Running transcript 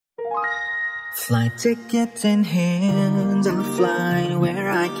Flight tickets in hand, I'll fly where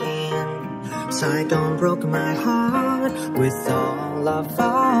I can. Saigon broke my heart with all of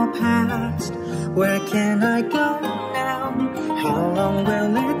our past. Where can I go now? How long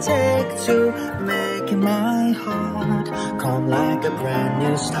will it take to make my heart come like a brand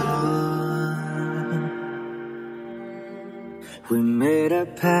new start? We made a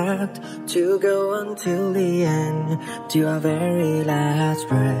pact to go until the end, to our very last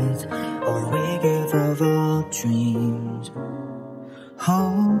breath, or we gave up our dreams.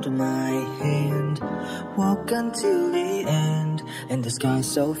 Hold my hand, walk until the end, and the sky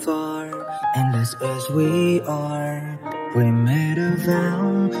so far, endless as we are. We made a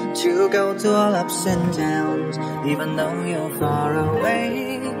vow to go to all ups and downs, even though you're far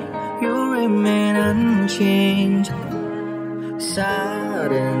away, you remain unchanged.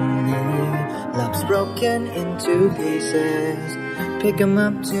 Suddenly, love's broken into pieces. Pick 'em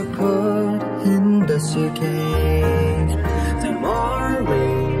up to put in the suitcase. The more we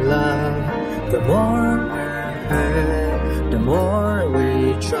love, the more we're hurt. The more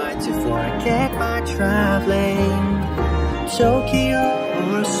we try to forget by traveling. Tokyo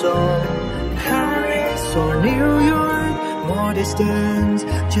or Seoul, Paris or New York, more distance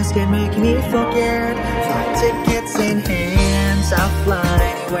just can't make me forget. Flight tickets in hands, I'll fly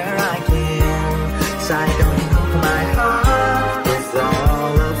where I can. Saigon broke my heart with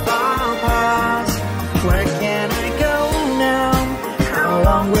all of our past. Where can I go now? How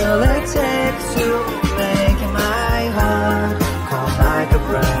long will it take to make my heart come like a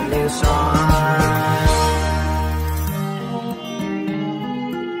brand new song?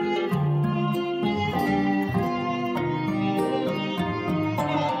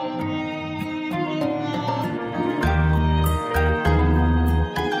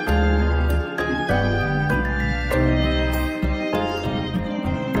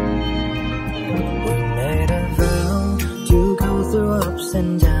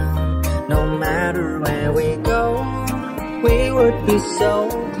 And down, no matter where we go, we would be so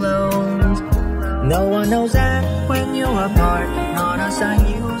close. No one knows that when you're apart, not a sign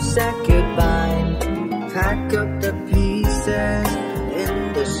you said goodbye. Pack up the pieces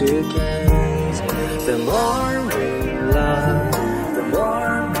in the suitcase. The more we love, the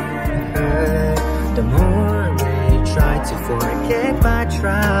more we hurt. The more we try to forget by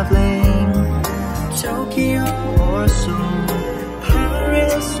traveling. Tokyo or Seoul,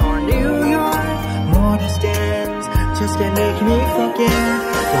 Paris or New York, more distance just can't make me forget.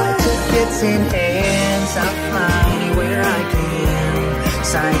 Flight tickets in hands, I'll fly anywhere I can.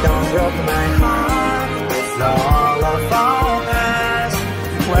 Saigon broke my heart with all of our past.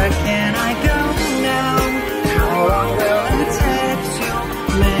 Where can I go now? How long will it take to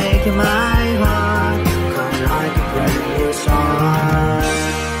make my heart come like a brand new song?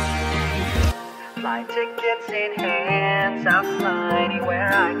 Flight tickets in hands, I'll fly anywhere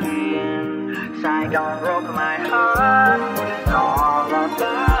I can. Saigon broke my heart with all of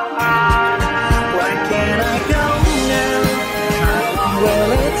the heart. Where can I go now? How long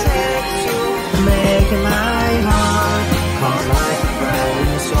will it take to make my heart come like a brand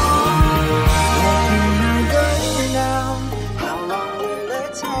new song? Where can I go now? How long will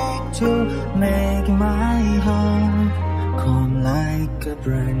it take to make my heart come like a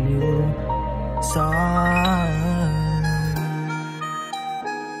brand new song?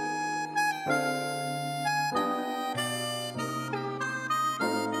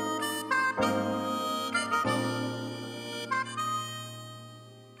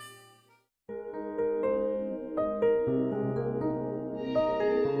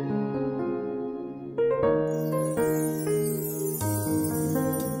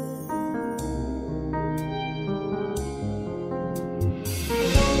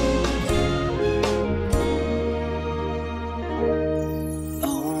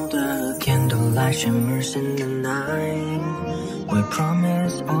 Shimmers in the night. We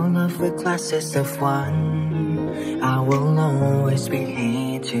promise all of the classes of one. I will always be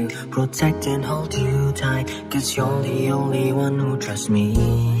here to protect and hold you tight, 'cause you're the only one who trusts me.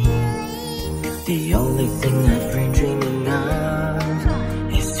 The only thing I've been dreaming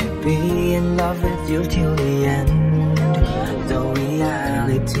of is to be in love with you till the end. Though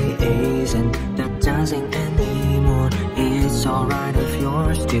reality isn't that dancing anymore, it's alright if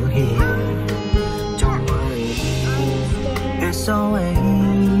you're still here. As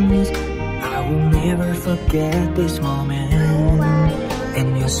always, I will never forget this moment.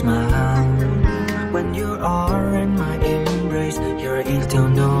 And your smile when you are in my embrace. You're still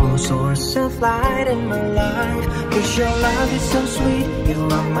no source of light in my life, 'cause your love is so sweet. You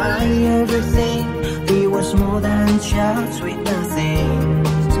are my everything. It was more than just sweet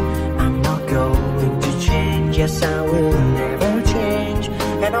nothings. I'm not going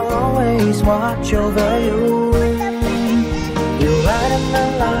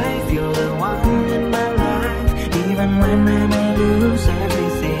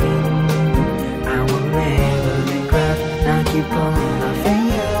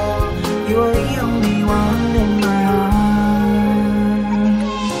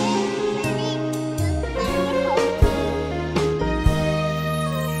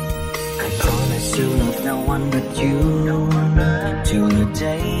promise to love no one but you. Till the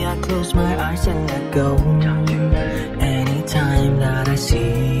day I close my eyes and let go. Anytime that I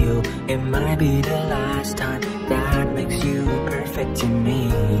see you, it might be the last time. That makes you perfect to me.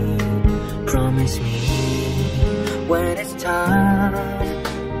 Promise me when it's tough,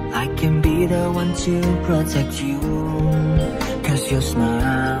 I can be the one to protect you. Cause your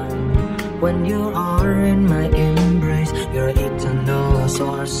smile when you are in my embrace, your eternal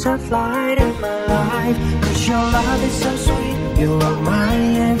source of light in my life. Cause your love is so sweet, you are my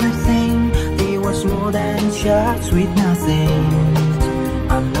everything. It was more than just sweet nothing.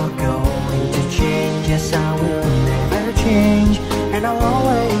 I'm not going to change, yes I will never change. And I'll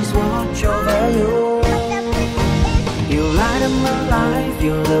always watch over you. You light up my life,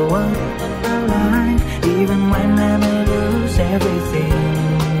 you're the one in my life. Even when I may lose everything,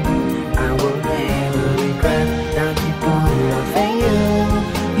 I will never regret that keep on loving you.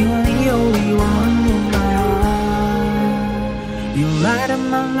 You're the only one in my heart. You light up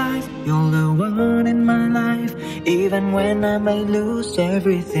my life, you're the one in my life. Even when I may lose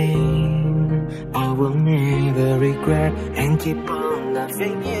everything, I will never regret and keep on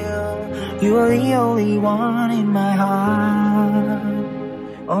loving you. You are the only one in my heart.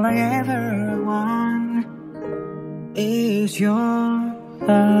 All I ever want is your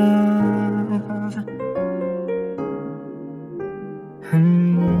love.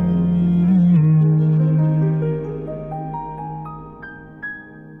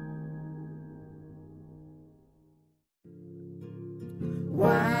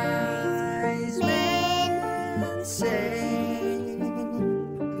 Wise men say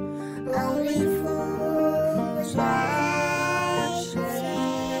only fools rush in,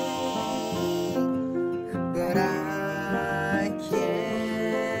 but I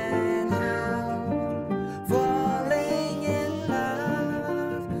can't help falling in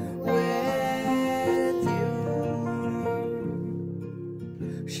love with you.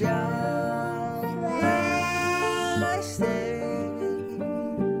 Shall I stay?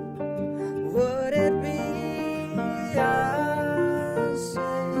 Would it be the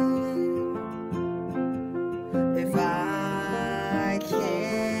same if I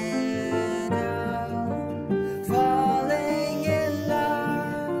can't help falling in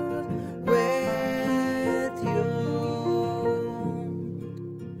love with you?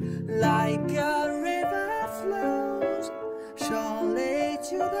 Like a river flows surely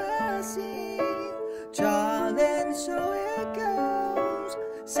to the sea, darling, so it goes.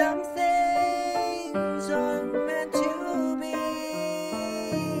 Some things are meant to be.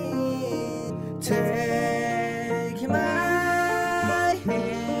 Take my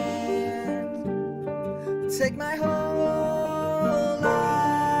hand, take my whole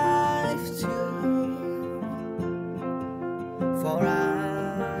life too, for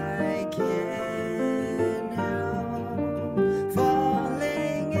I can't help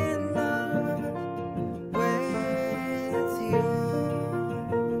falling in love with you.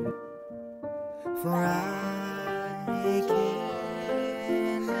 For I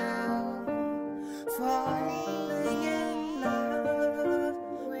can't help falling in love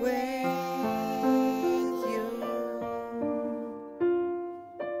with you.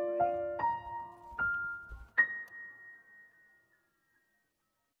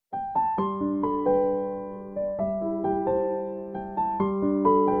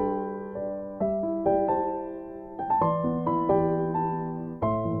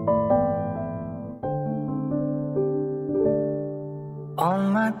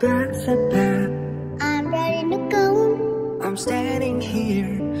 On my back's a path, I'm ready to go. I'm standing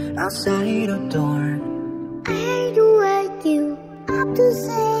here outside the door. I hate to wake you up to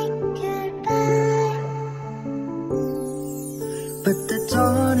say goodbye, but the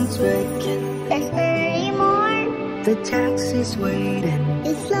dawn is breaking, there's early morn, the taxi's waiting.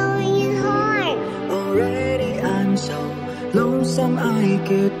 it's slowing and hard. Already I'm so lonesome I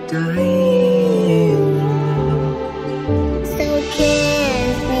could die. So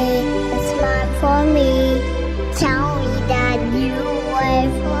kiss me and smile for me. Tell me that you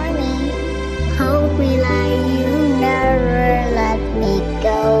wait for me. Hold me like you never let me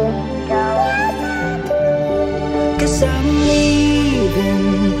go. Cause I'm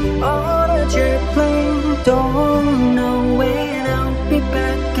leaving on a jet plane. Don't know when I'll be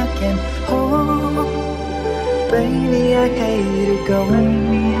back again. Oh, baby, I hate it going.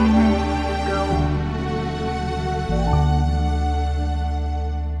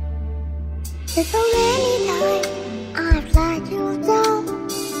 There's so many times I've let you down,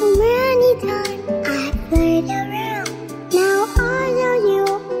 so many times I've played around. Now I know you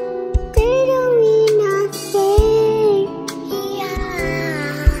didn't mean nothing.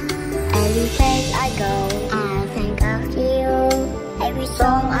 Yeah. Every day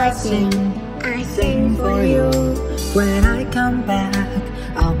I sing for you. When I come back,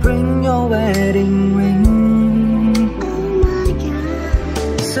 I'll bring your wedding ring. Oh my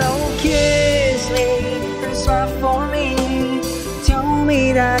God. So kiss me and smile for me. Tell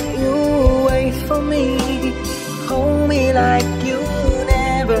me that you wait for me. Hold me like you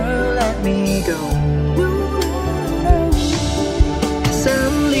never let me go. 'Cause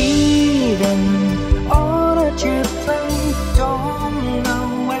I'm leaving on a jet plane. Don't know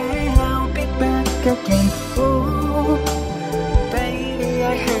when I'll be back again. Oh, baby,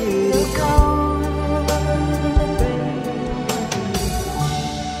 I hate to go.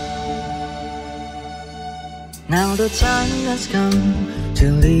 Now the time has come to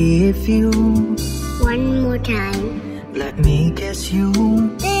leave you. One more time. Let me kiss you,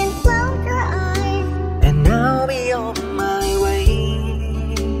 Then close your eyes. and I'll be on my way.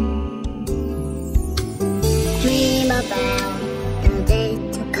 Dream about the day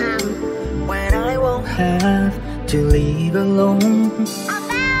to come. When I won't have to leave alone.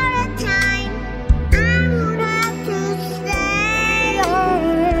 About a time I won't have to stay.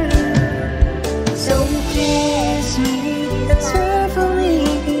 So kiss me and smile for me.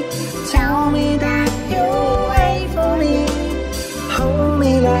 Tell me that you'll wait for me. Hold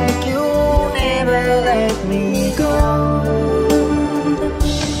me like you never let me go.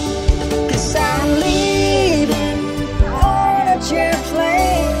 'Cause I'm leaving on a jet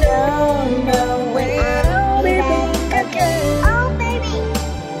plane. Don't know when I'll be back again. Oh baby,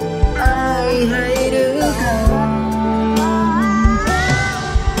 I hate to go,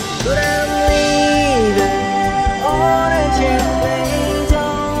 but I'm leaving on a jet plane.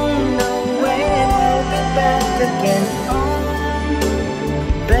 Don't know when I'll be back again. Oh,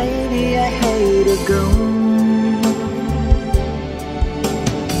 baby, I hate to go.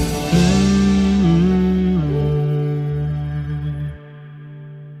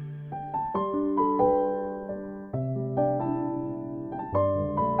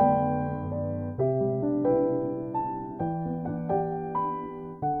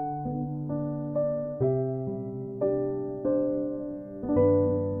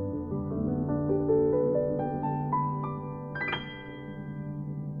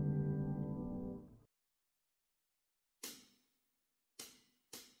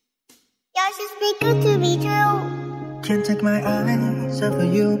 yours just be good to be true. Can't take my eyes off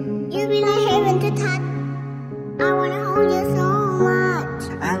of you. You be like heaven to touch. I wanna hold you so much.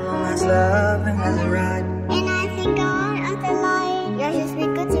 As long as love has arrived. And I think God of the light. Yours just be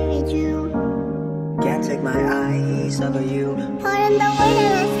good to be true. Can't take my eyes off of you. Pardon the way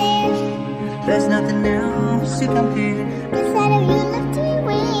that I said. There's nothing else to compare. The sight of you left me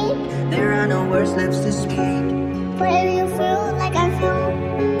weak. There are no words left to speak. But if you feel like I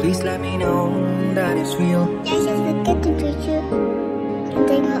feel, Please let me know that it's real. yours just be good to be true. Can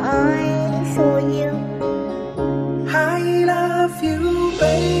take my eyes on you. I love you,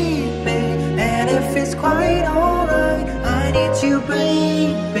 baby. And if it's quite alright, I need you,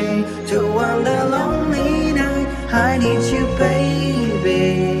 baby, to warm the lonely night. I need you, baby.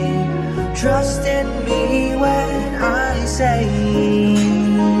 Trust in me when I say,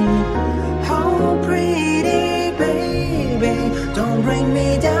 oh, pretty baby, don't bring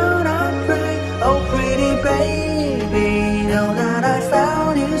me down, I pray. Oh, pretty baby, now that I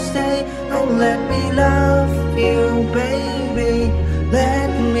found you, stay. Oh, let me love you, baby. Let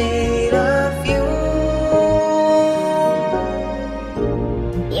me love you.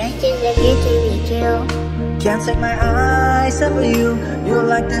 Yours just be good to be true. Can't take my eyes off of you. You're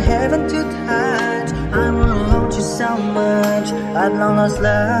like the heaven to touch. I wanna hold you so much. As long as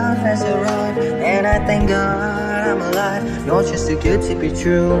love has arrived, and I thank God I'm alive. You're just too good to be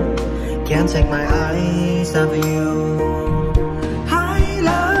true. Can't take my eyes off of you. I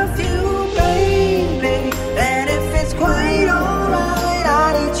love you, baby. And if it's quite alright, I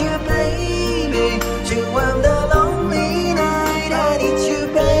need you, baby, to warm the lonely night. I need you,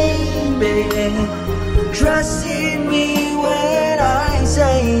 baby. Trust in me when I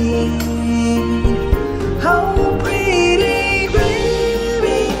say, oh, pretty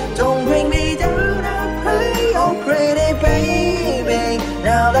baby, don't bring me down, I pray. Oh, pretty baby,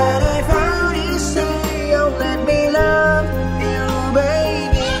 now that I found you, say, oh, let me love you,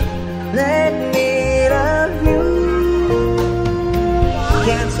 baby. Let me love you.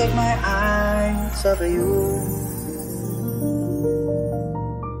 Can't take my eyes off of you.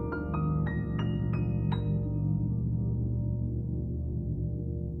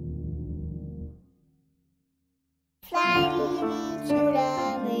 Fly me to the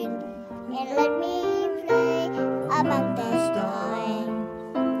moon and let me play among the stars.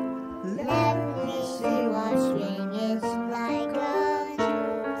 Let me see what spring is like on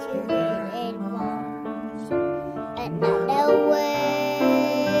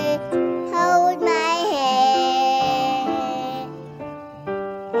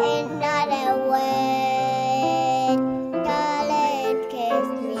another way, darling, kiss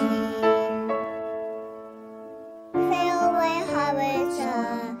me. Fill my heart with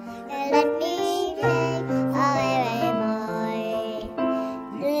joy and let me take away more.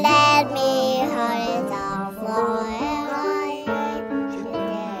 Let me hold it all forever.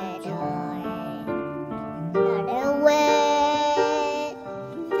 Another way,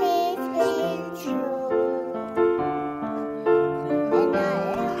 please be true.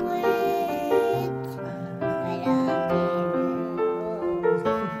 Another way, I love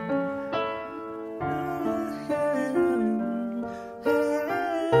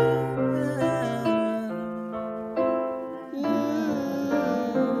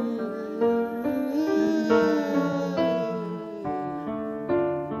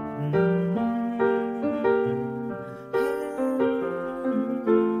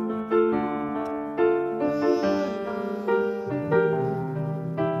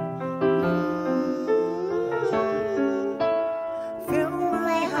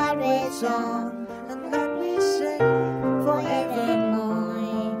song and let me sing forevermore.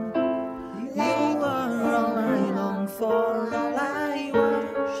 You are all I long for, all I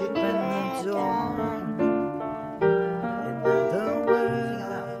worship and adore. Another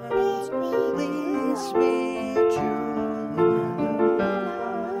word, please be true.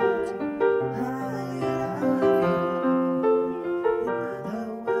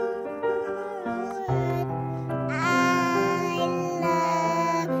 I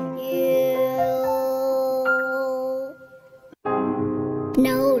love you.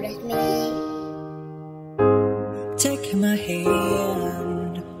 Notice me. Take my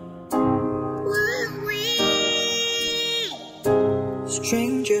hand. Would we?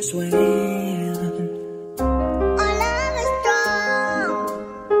 Strangers when Our love is strong.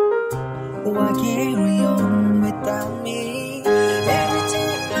 why carry on without me? Every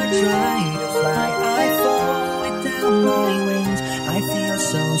time I try to fly, I fall without my wings. I feel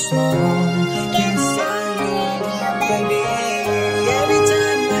so small. Yes, I need you, baby. Every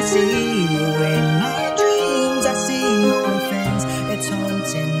time I see you in my dreams, I see your face. It's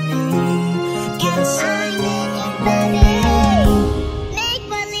haunting me. Yes, I need you, baby. Make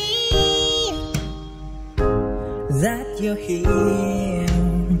believe That you're here.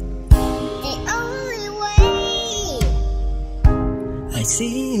 the only way. I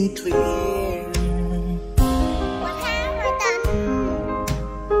see it clear. What have I done?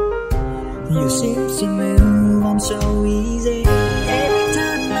 You seem to move on so easy. Every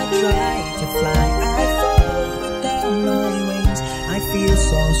time I try to fly, I fall without my wings. I feel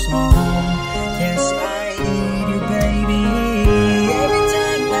so small. Yes, I need you, baby. Every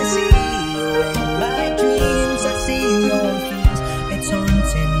time I see you in my dreams, I see your face. It's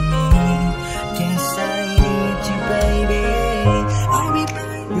haunting me. Yes, I need you, baby. I'll be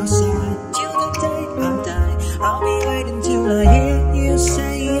by your side till the day I die. I'll be waiting till I hear you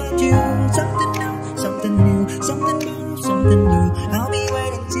say I do. Something new, something new, something new, something new. I'll be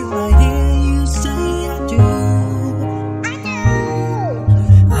waiting till I hear you say I do. I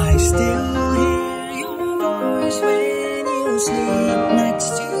I still hear your voice when you sleep.